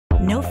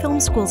No Film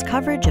School's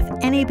coverage of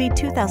NAB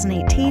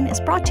 2018 is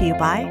brought to you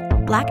by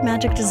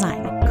Blackmagic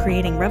Design,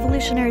 creating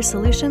revolutionary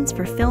solutions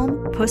for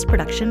film,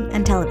 post-production,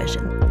 and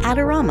television.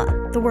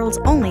 Adorama, the world's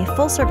only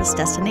full-service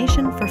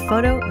destination for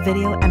photo,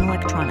 video, and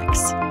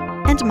electronics.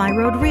 And My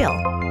Road Reel,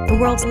 the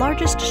world's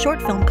largest short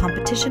film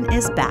competition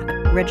is back.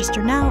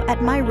 Register now at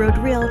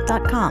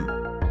myroadreel.com.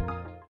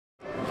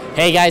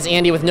 Hey guys,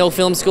 Andy with No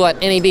Film School at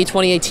NAB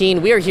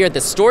 2018. We are here at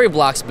the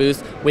Storyblocks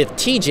booth with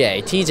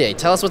TJ. TJ,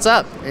 tell us what's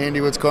up. Andy,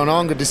 what's going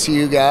on? Good to see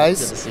you guys.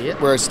 Good to see you.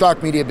 We're a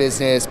stock media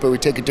business, but we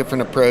take a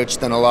different approach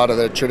than a lot of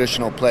the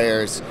traditional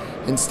players.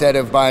 Instead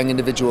of buying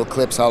individual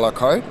clips a la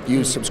carte,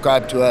 you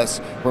subscribe to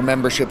us. We're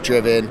membership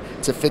driven.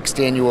 It's a fixed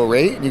annual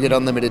rate, and you get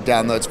unlimited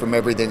downloads from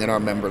everything in our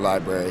member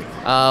library.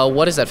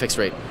 What is that fixed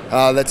rate?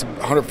 That's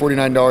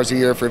 $149 a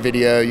year for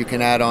video. You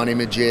can add on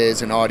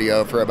images and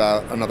audio for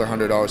about another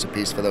 $100 a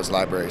piece for those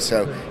libraries.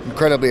 So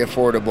incredibly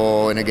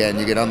affordable, and again,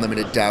 you get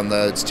unlimited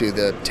downloads to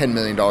the $10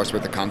 million worth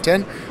of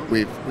content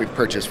we've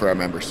purchased for our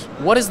members.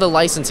 What is the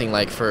licensing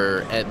like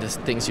for the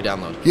things you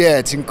download? Yeah,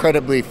 it's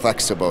incredibly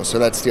flexible, so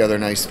that's the other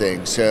nice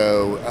thing.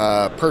 So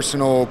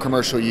personal,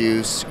 commercial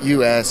use,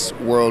 US,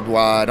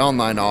 worldwide,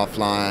 online,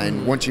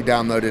 offline. Once you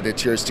download it,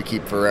 it's yours to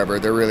keep forever.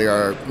 There really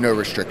are no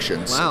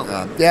restrictions.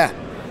 Wow. Yeah.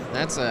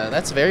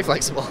 That's very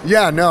flexible.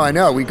 Yeah, no, I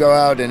know. We go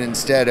out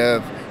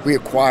and we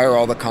acquire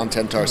all the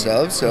content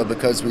ourselves, so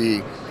because we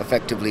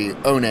effectively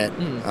own it,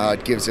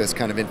 it gives us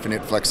kind of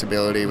infinite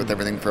flexibility with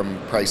everything from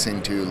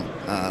pricing to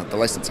the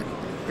licensing.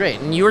 Great.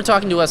 And you were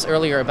talking to us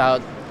earlier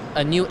about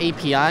a new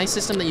API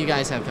system that you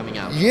guys have coming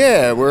out.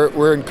 Yeah,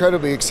 we're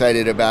incredibly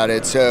excited about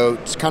it. So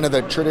it's kind of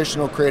the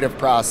traditional creative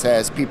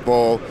process.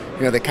 People,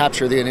 they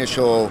capture the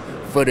initial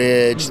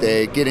footage,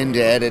 they get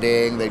into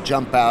editing, they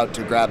jump out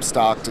to grab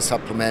stock to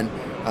supplement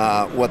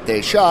what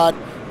they shot.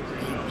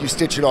 You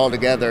stitch it all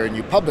together and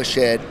you publish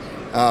it.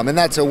 And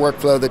that's a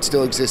workflow that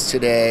still exists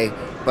today.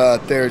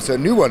 But there's a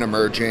new one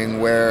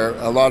emerging where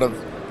a lot of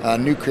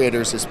new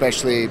creators,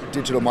 especially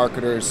digital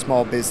marketers,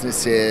 small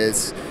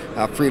businesses,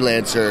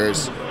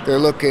 freelancers, they're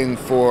looking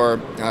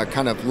for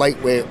kind of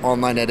lightweight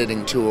online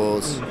editing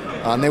tools,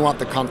 and they want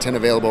the content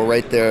available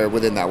right there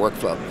within that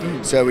workflow.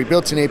 So we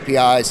built an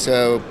API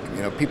so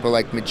people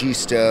like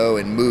Magisto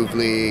and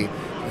Movely,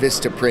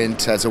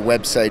 Vistaprint as a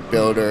website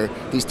builder,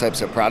 these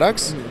types of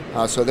products,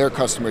 so their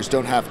customers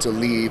don't have to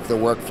leave the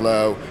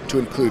workflow to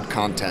include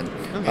content.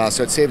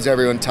 So it saves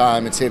everyone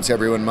time, it saves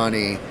everyone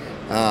money.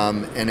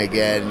 And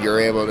again, you're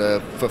able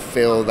to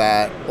fulfill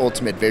that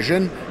ultimate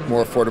vision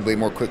more affordably,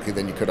 more quickly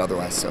than you could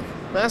otherwise. So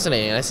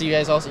fascinating. I see you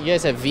guys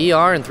have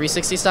VR and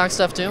 360 stock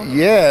stuff too?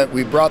 Yeah,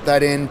 we brought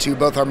that into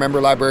both our member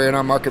library and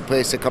our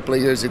marketplace a couple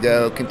of years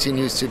ago.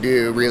 Continues to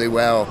do really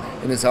well,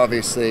 and is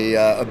obviously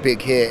a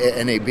big hit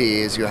at NAB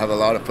as you have a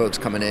lot of folks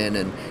coming in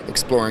and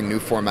exploring new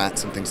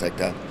formats and things like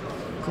that.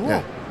 Cool.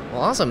 Yeah.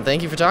 Well, awesome.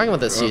 Thank you for talking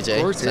with us, TJ.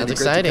 Of course, Sounds Andy,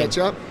 exciting. great to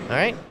catch up. All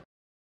right.